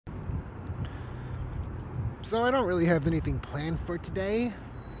So I don't really have anything planned for today.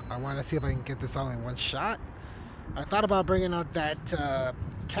 I want to see if I can get this all in one shot. I thought about bringing out that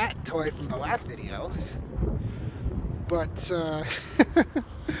cat toy from the last video, but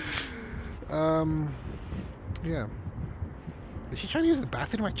yeah. Is she trying to use the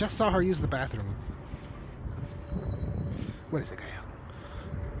bathroom? I just saw her use the bathroom. What is it, Gael?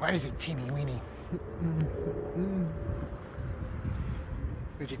 Why is it teeny weeny?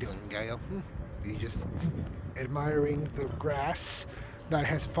 What you doing, Gael? You just admiring the grass that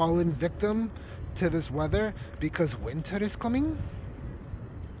has fallen victim to this weather because winter is coming?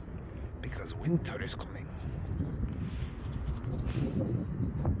 Because winter is coming. There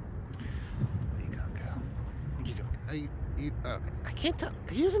you go, Gael. What you doing? I can't tell.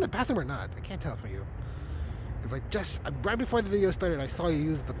 Are you using the bathroom or not? I can't tell from you. Because right before the video started, I saw you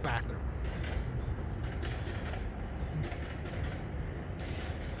use the bathroom.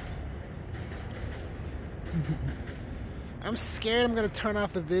 I'm scared I'm gonna turn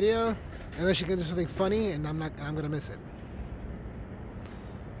off the video and then she's gonna do something funny and I'm gonna miss it.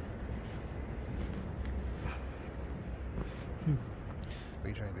 What are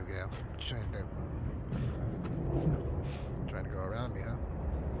you trying to do, Gail? What are you trying to do? Trying to go around me, huh?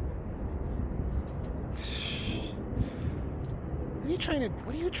 What are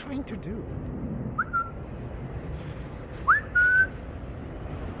you trying to do?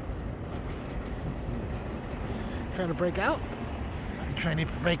 Trying to break out? You trying to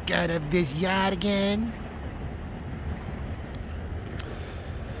break out of this yard again?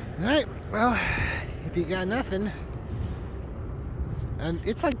 Alright, well, if you got nothing, and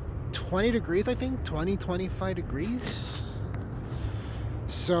it's like 20 degrees, I think, 25 degrees.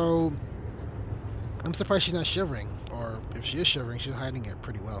 So, I'm surprised she's not shivering, or if she is shivering, she's hiding it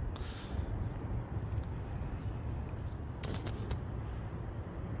pretty well.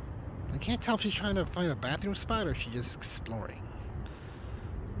 I can't tell if she's trying to find a bathroom spot or if she's just exploring.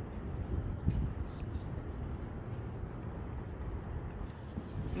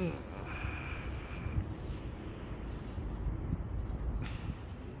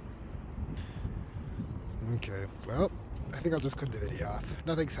 Okay, well, I think I'll just cut the video off.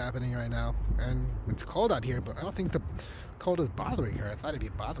 Nothing's happening right now, and it's cold out here, but I don't think the cold is bothering her. I thought it'd be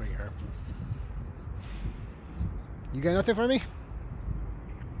bothering her. You got nothing for me?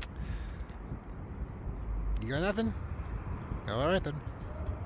 You got nothing? Alright then.